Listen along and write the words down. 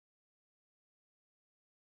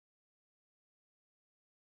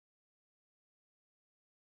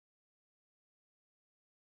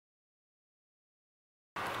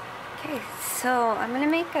Okay, so I'm gonna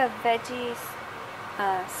make a veggie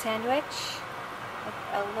sandwich with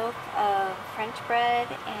a loaf of French bread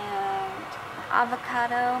and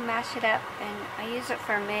avocado, mash it up, and I use it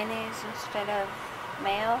for mayonnaise instead of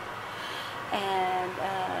mayo, and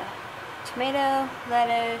tomato,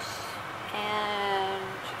 lettuce, and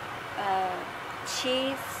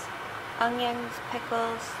cheese, onions,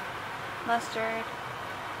 pickles, mustard,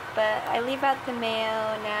 but I leave out the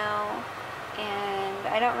mayo now, and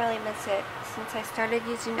I don't really miss it since I started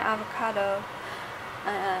using avocado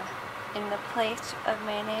in the place of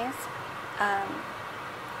mayonnaise.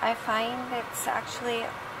 I find it's actually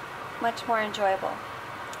much more enjoyable.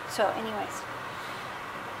 So anyways,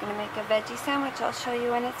 I'm gonna make a veggie sandwich. I'll show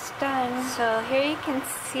you when it's done. So here you can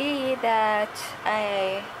see that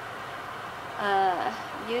I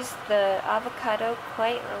used the avocado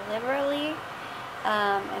quite liberally,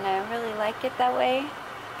 and I really like it that way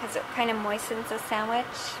because it kind of moistens the sandwich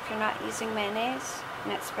if you're not using mayonnaise,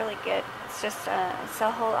 and it's really good. It's just it's a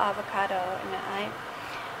whole avocado, and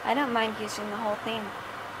I don't mind using the whole thing.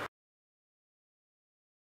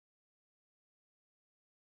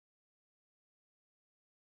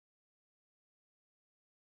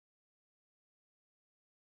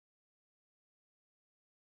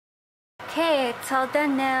 Okay, it's all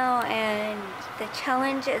done now, and the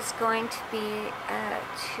challenge is going to be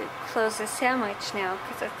to close the sandwich now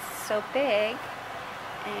because it's so big,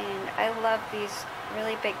 and I love these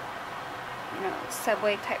really big,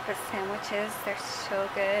 Subway type of sandwiches. They're so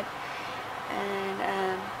good,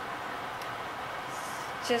 and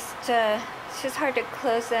it's just hard to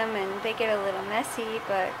close them, and they get a little messy,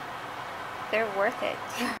 but they're worth it.